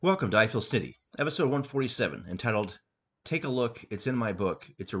Welcome to I Feel Snitty, episode 147, entitled Take a Look, It's in My Book,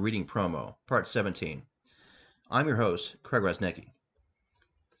 It's a Reading Promo, Part 17. I'm your host, Craig Rosnecki.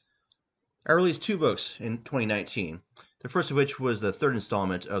 I released two books in 2019, the first of which was the third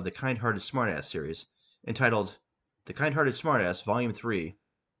installment of the Kind-Hearted Smartass series, entitled The Kind-Hearted Smartass, Volume 3,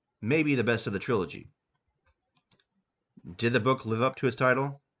 Maybe the Best of the Trilogy. Did the book live up to its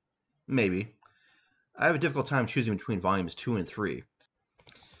title? Maybe. I have a difficult time choosing between volumes 2 and 3.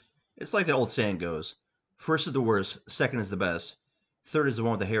 It's like that old saying goes, first is the worst, second is the best, third is the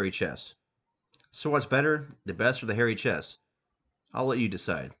one with the hairy chest. So what's better, the best or the hairy chest? I'll let you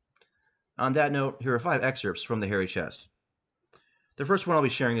decide. On that note, here are 5 excerpts from the hairy chest. The first one I'll be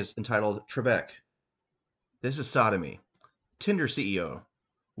sharing is entitled Trebek. This is sodomy. Tinder CEO.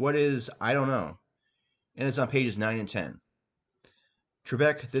 What is, I don't know. And it's on pages 9 and 10.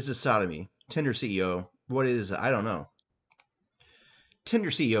 Trebek, this is sodomy. Tinder CEO. What is, I don't know.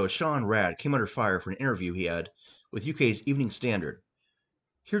 Tinder CEO Sean Rad came under fire for an interview he had with UK's Evening Standard.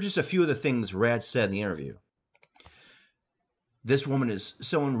 Here are just a few of the things Rad said in the interview. This woman is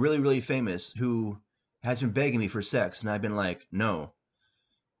someone really, really famous who has been begging me for sex, and I've been like, no.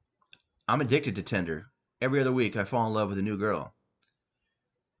 I'm addicted to Tinder. Every other week I fall in love with a new girl.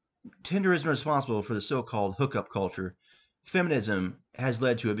 Tinder isn't responsible for the so-called hookup culture. Feminism has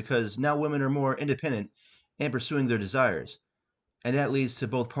led to it because now women are more independent and pursuing their desires. And that leads to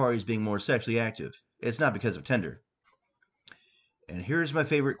both parties being more sexually active. It's not because of Tinder. And here's my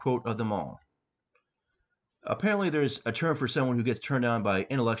favorite quote of them all. Apparently there's a term for someone who gets turned on by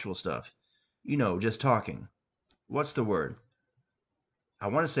intellectual stuff. You know, just talking. What's the word? I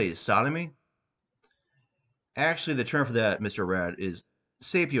want to say sodomy? Actually, the term for that, Mr. Rad, is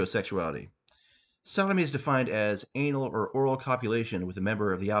sapiosexuality. Sodomy is defined as anal or oral copulation with a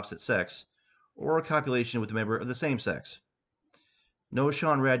member of the opposite sex, or copulation with a member of the same sex. No,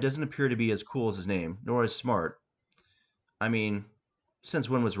 Sean Rad doesn't appear to be as cool as his name, nor as smart. I mean, since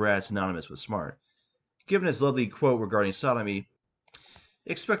when was Rad synonymous with smart? Given his lovely quote regarding sodomy,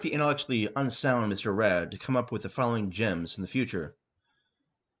 expect the intellectually unsound Mr. Rad to come up with the following gems in the future.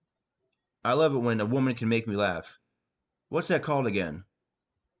 I love it when a woman can make me laugh. What's that called again?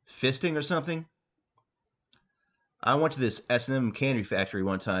 Fisting or something? I went to this S&M candy factory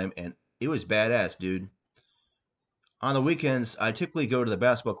one time, and it was badass, dude. On the weekends, I typically go to the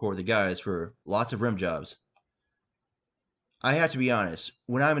basketball court with the guys for lots of rim jobs. I have to be honest,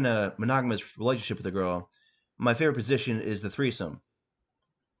 when I'm in a monogamous relationship with a girl, my favorite position is the threesome.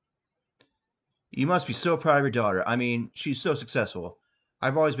 You must be so proud of your daughter. I mean, she's so successful.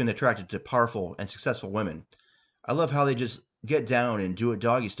 I've always been attracted to powerful and successful women. I love how they just get down and do it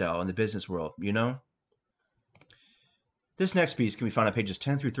doggy style in the business world, you know? This next piece can be found on pages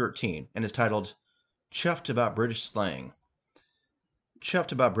 10 through 13 and is titled Chuffed About British Slang.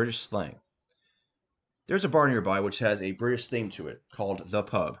 Chuffed About British Slang. There's a bar nearby which has a British theme to it, called The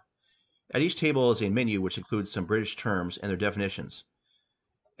Pub. At each table is a menu which includes some British terms and their definitions.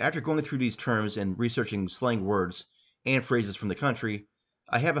 After going through these terms and researching slang words and phrases from the country,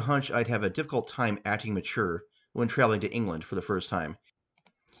 I have a hunch I'd have a difficult time acting mature when traveling to England for the first time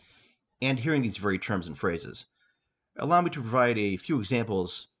and hearing these very terms and phrases. Allow me to provide a few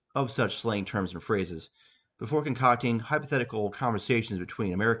examples of such slang terms and phrases before concocting hypothetical conversations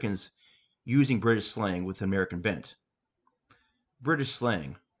between Americans using British slang with an American bent. British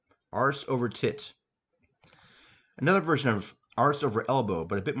slang. Arse over tit. Another version of arse over elbow,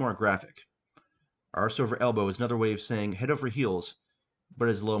 but a bit more graphic. Arse over elbow is another way of saying head over heels, but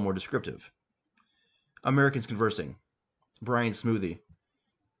is a little more descriptive. Americans conversing. Brian Smoothie.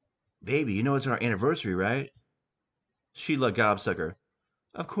 Baby, you know it's our anniversary, right? Sheila Gobsucker.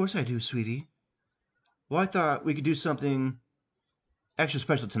 Of course I do, sweetie. Well, I thought we could do something extra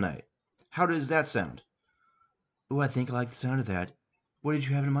special tonight. How does that sound? Oh, I think I like the sound of that. What did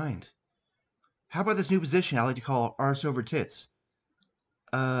you have in mind? How about this new position I like to call arse over tits?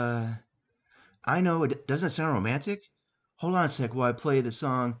 I know, doesn't it sound romantic? Hold on a sec while I play the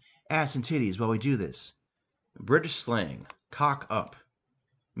song Ass and Titties while we do this. British slang, cock up,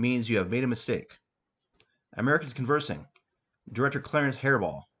 means you have made a mistake. Americans conversing. Director Clarence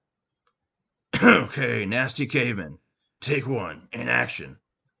Hairball. Okay, nasty caveman. Take one, and action.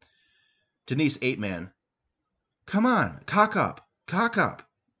 Denise Apeman. Come on, cock up, cock up.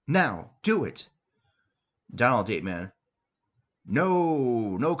 Now, do it. Donald Apeman.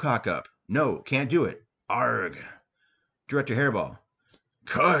 No, no cock up. No, can't do it. Arg. Director Hairball.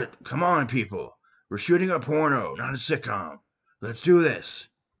 Cut! Come on, people. We're shooting a porno, not a sitcom. Let's do this.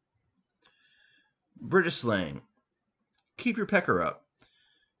 British slang. Keep your pecker up.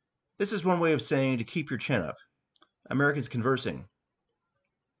 This is one way of saying to keep your chin up. Americans conversing.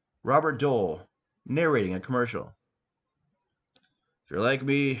 Robert Dole, narrating a commercial. If you're like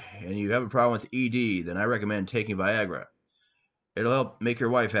me and you have a problem with ED, then I recommend taking Viagra. It'll help make your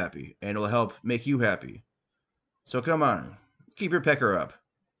wife happy, and it'll help make you happy. So come on, keep your pecker up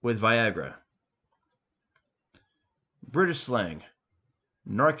with Viagra. British slang.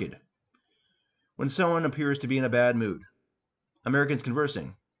 Narked. When someone appears to be in a bad mood. Americans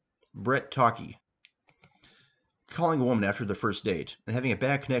conversing. Brett Talkie. Calling a woman after the first date and having a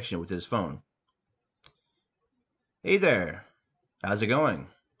bad connection with his phone. Hey there. How's it going?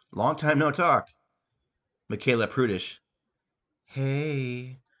 Long time no talk. Michaela Prudish.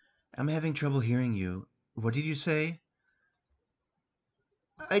 Hey, I'm having trouble hearing you. What did you say?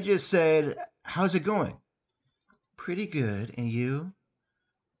 I just said, how's it going? Pretty good. And you?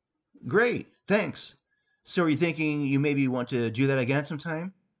 Great, thanks. So are you thinking you maybe want to do that again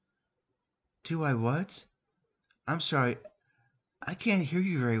sometime? Do I what? I'm sorry, I can't hear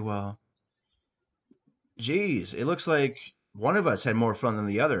you very well. Geez, it looks like one of us had more fun than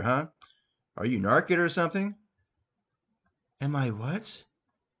the other, huh? Are you narked or something? Am I what?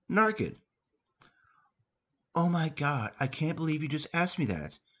 Narked. Oh my god, I can't believe you just asked me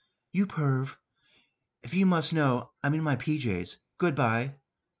that. You perv. If you must know, I'm in my PJs. Goodbye.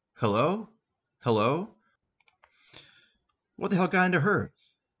 Hello? Hello? What the hell got into her?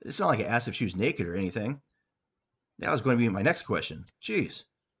 It's not like I asked if she was naked or anything. That was going to be my next question. Jeez.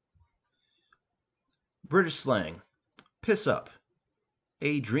 British slang. Piss up.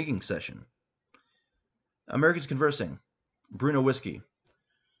 A drinking session. Americans conversing. Bruno Whiskey.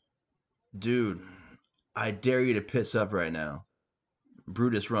 Dude, I dare you to piss up right now.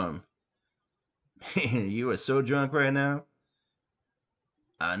 Brutus Rum. Man, you are so drunk right now.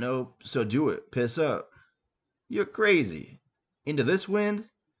 I know, so do it. Piss up. You're crazy. Into this wind?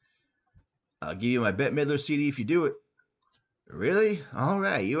 I'll give you my Bette Midler CD if you do it. Really? All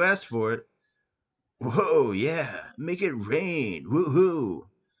right, you asked for it. Whoa, yeah, make it rain. Woohoo.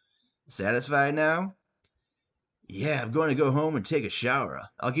 Satisfied now? Yeah, I'm going to go home and take a shower.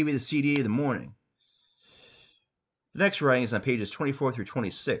 I'll give you the CD in the morning. The next writing is on pages 24 through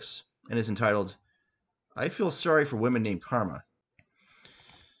 26 and is entitled, I Feel Sorry for Women Named Karma.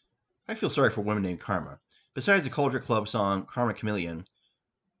 I feel sorry for women named Karma. Besides the Culture Club song Karma Chameleon,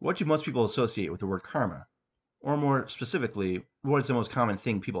 what do most people associate with the word karma? Or more specifically, what is the most common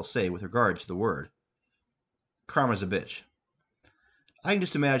thing people say with regard to the word? Karma's a bitch. I can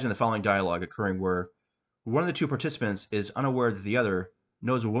just imagine the following dialogue occurring where one of the two participants is unaware that the other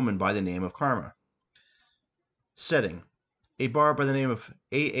knows a woman by the name of Karma. Setting. A bar by the name of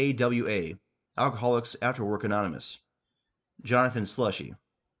AAWA, Alcoholics After Work Anonymous. Jonathan Slushy.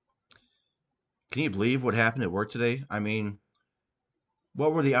 Can you believe what happened at work today? I mean,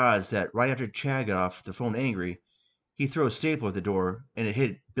 what were the odds that right after Chad got off the phone angry, he threw a staple at the door and it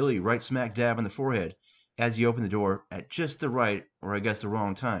hit Billy right smack dab on the forehead as he opened the door at just the right, or I guess the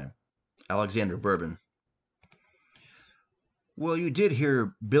wrong time. Alexander Bourbon. Well, you did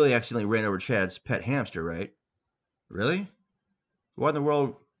hear Billy accidentally ran over Chad's pet hamster, right? Really? What in the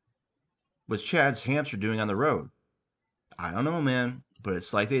world was Chad's hamster doing on the road? I don't know, man, but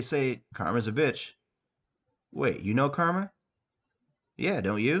it's like they say, karma's a bitch. Wait, you know Karma? Yeah,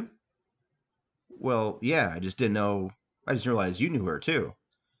 don't you? Well, yeah, I just realized you knew her too.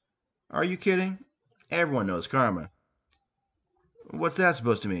 Are you kidding? Everyone knows Karma. What's that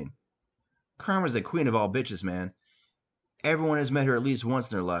supposed to mean? Karma's the queen of all bitches, man. Everyone has met her at least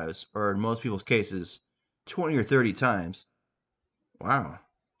once in their lives, or in most people's cases, 20 or 30 times. Wow,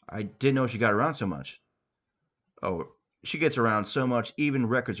 I didn't know she got around so much. Oh, she gets around so much, even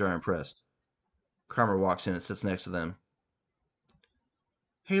records are impressed. Karma walks in and sits next to them.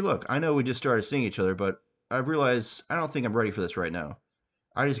 Hey, look, I know we just started seeing each other, but I've realized I don't think I'm ready for this right now.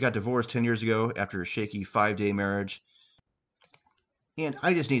 I just got divorced 10 years ago after a shaky 5-day marriage, and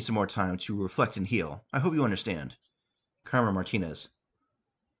I just need some more time to reflect and heal. I hope you understand. Karma Martinez.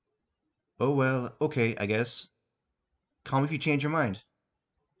 Oh, well, okay, I guess. Call me if you change your mind.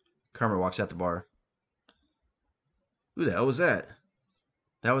 Karma walks out the bar. Who the hell was that?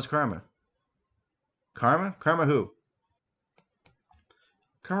 That was Karma. Karma? Karma who?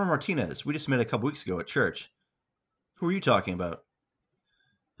 Karma Martinez. We just met a couple weeks ago at church. Who are you talking about?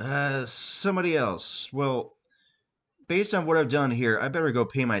 Somebody else. Well, based on what I've done here, I better go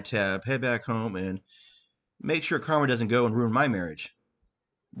pay my tab, head back home, and make sure Karma doesn't go and ruin my marriage.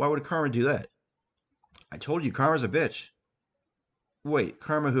 Why would Karma do that? I told you Karma's a bitch. Wait,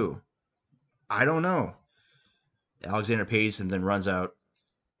 Karma who? I don't know. Alexander pays and then runs out.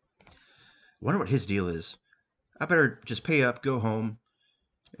 Wonder what his deal is. I better just pay up, go home,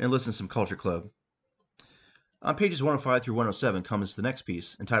 and listen to some Culture Club. On pages 105 through 107 comes the next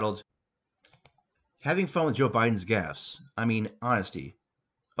piece, entitled, Having Fun with Joe Biden's Gaffes. I mean, honesty.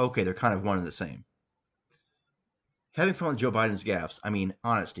 Okay, they're kind of one and the same. Having fun with Joe Biden's gaffes. I mean,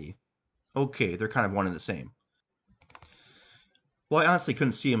 honesty. Okay, they're kind of one and the same. Well, I honestly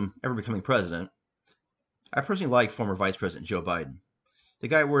couldn't see him ever becoming president. I personally like former Vice President Joe Biden. The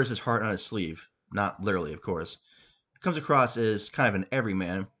guy wears his heart on his sleeve. Not literally, of course. Comes across as kind of an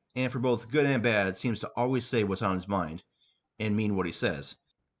everyman, and for both good and bad, seems to always say what's on his mind and mean what he says.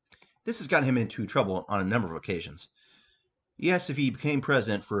 This has gotten him into trouble on a number of occasions. Yes, if he became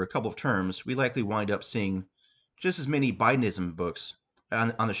president for a couple of terms, we likely wind up seeing just as many Bidenism books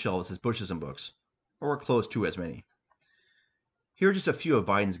on the shelves as Bushism books, or close to as many. Here are just a few of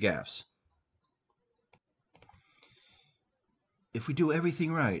Biden's gaffes. If we do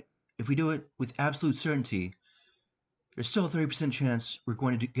everything right, if we do it with absolute certainty, there's still a 30% chance we're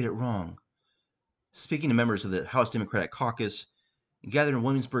going to get it wrong. Speaking to members of the House Democratic Caucus, gathered in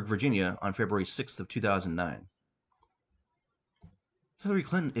Williamsburg, Virginia on February 6th of 2009. Hillary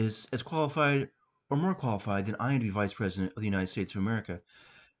Clinton is as qualified or more qualified than I am to be Vice President of the United States of America.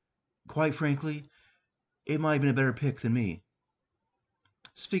 Quite frankly, it might have been a better pick than me.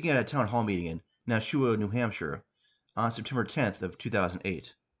 Speaking at a town hall meeting in Nashua, New Hampshire, on September 10th of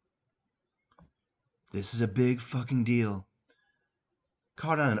 2008. This is a big fucking deal.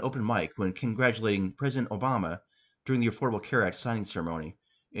 Caught on an open mic when congratulating President Obama during the Affordable Care Act signing ceremony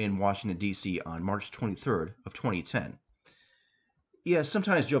in Washington, D.C. on March 23rd of 2010. Yes,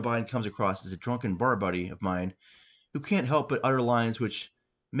 sometimes Joe Biden comes across as a drunken bar buddy of mine who can't help but utter lines which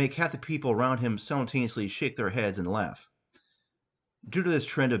make half the people around him simultaneously shake their heads and laugh. Due to this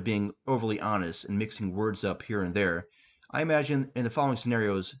trend of being overly honest and mixing words up here and there, I imagine in the following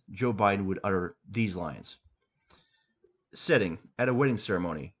scenarios Joe Biden would utter these lines. Setting, at a wedding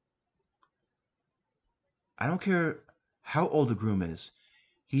ceremony. I don't care how old the groom is.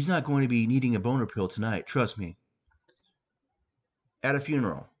 He's not going to be needing a boner pill tonight, trust me. At a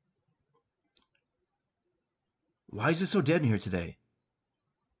funeral. Why is it so dead in here today?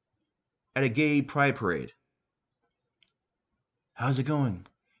 At a gay pride parade. How's it going?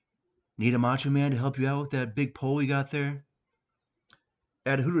 Need a macho man to help you out with that big pole you got there?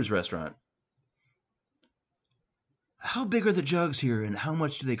 At a Hooters restaurant. How big are the jugs here and how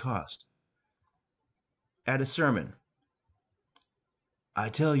much do they cost? At a sermon. I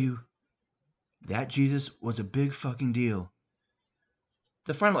tell you, that Jesus was a big fucking deal.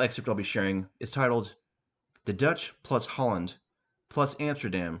 The final excerpt I'll be sharing is titled, The Dutch plus Holland plus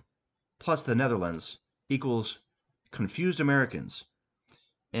Amsterdam plus the Netherlands equals Confused Americans,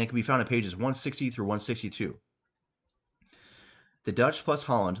 and it can be found on pages 160 through 162. The Dutch plus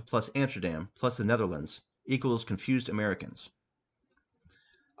Holland plus Amsterdam plus the Netherlands equals Confused Americans.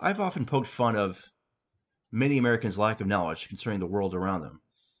 I've often poked fun of many Americans' lack of knowledge concerning the world around them.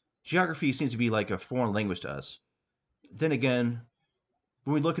 Geography seems to be like a foreign language to us. Then again,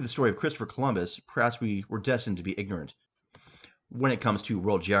 when we look at the story of Christopher Columbus, perhaps we were destined to be ignorant when it comes to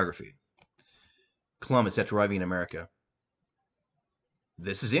world geography. Columbus after arriving in America.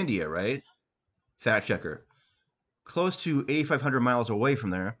 This is India, right? Fact checker. Close to 8,500 miles away from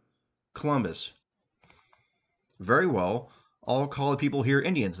there. Columbus. Very well, I'll call the people here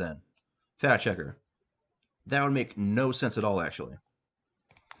Indians then. Fact checker. That would make no sense at all, actually.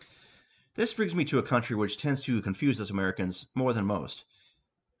 This brings me to a country which tends to confuse us Americans more than most.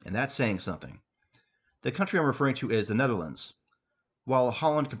 And that's saying something. The country I'm referring to is the Netherlands. While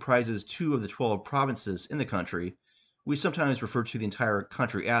Holland comprises 2 of the 12 provinces in the country, we sometimes refer to the entire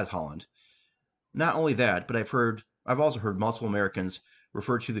country as Holland. Not only that, but I've also heard multiple Americans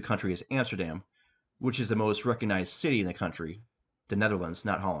refer to the country as Amsterdam, which is the most recognized city in the country, the Netherlands,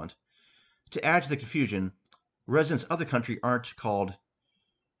 not Holland. To add to the confusion, residents of the country aren't called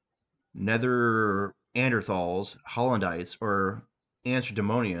Neanderthals, Hollandites, or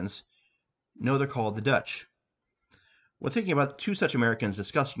Amsterdamians. No, they're called the Dutch. When thinking about 2 such Americans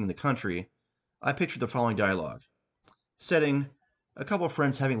discussing the country, I pictured the following dialogue. Setting, a couple of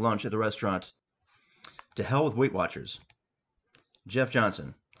friends having lunch at the restaurant. To hell with Weight Watchers. Jeff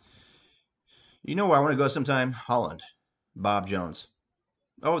Johnson. You know where I want to go sometime? Holland. Bob Jones.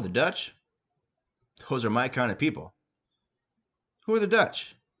 Oh, the Dutch? Those are my kind of people. Who are the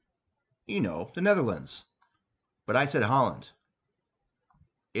Dutch? You know, the Netherlands. But I said Holland.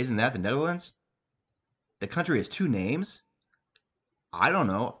 Isn't that the Netherlands? The country has 2 names? I don't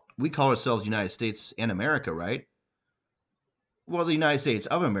know. We call ourselves United States and America, right? Well, the United States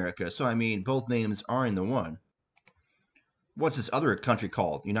of America, so I mean both names are in the one. What's this other country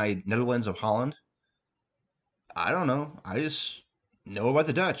called? United Netherlands of Holland? I don't know. I just know about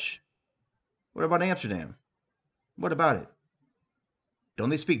the Dutch. What about Amsterdam? What about it?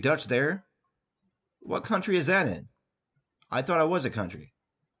 Don't they speak Dutch there? What country is that in? I thought it was a country.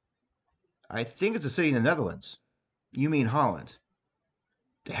 I think it's a city in the Netherlands. You mean Holland.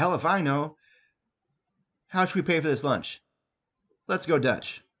 The hell if I know. How should we pay for this lunch? Let's go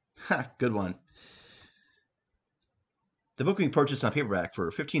Dutch. Ha, good one. The book can be purchased on paperback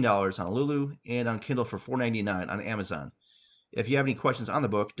for $15 on Lulu and on Kindle for $4.99 on Amazon. If you have any questions on the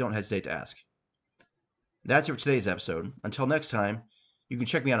book, don't hesitate to ask. That's it for today's episode. Until next time, you can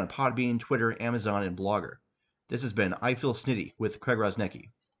check me out on Podbean, Twitter, Amazon, and Blogger. This has been I Feel Snitty with Craig Rosnecki.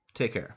 Take care.